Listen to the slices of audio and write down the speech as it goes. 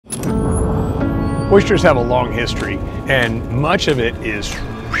Oysters have a long history, and much of it is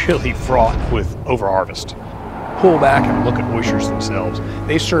really fraught with overharvest. Pull back and look at oysters themselves.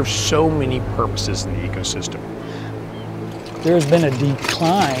 They serve so many purposes in the ecosystem. There's been a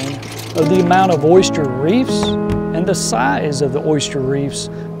decline of the amount of oyster reefs and the size of the oyster reefs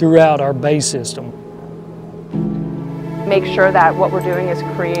throughout our bay system. Make sure that what we're doing is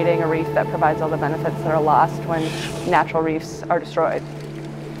creating a reef that provides all the benefits that are lost when natural reefs are destroyed.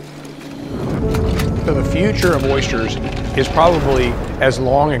 So the future of oysters is probably as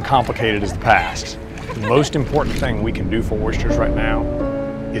long and complicated as the past. The most important thing we can do for oysters right now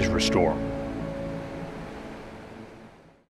is restore.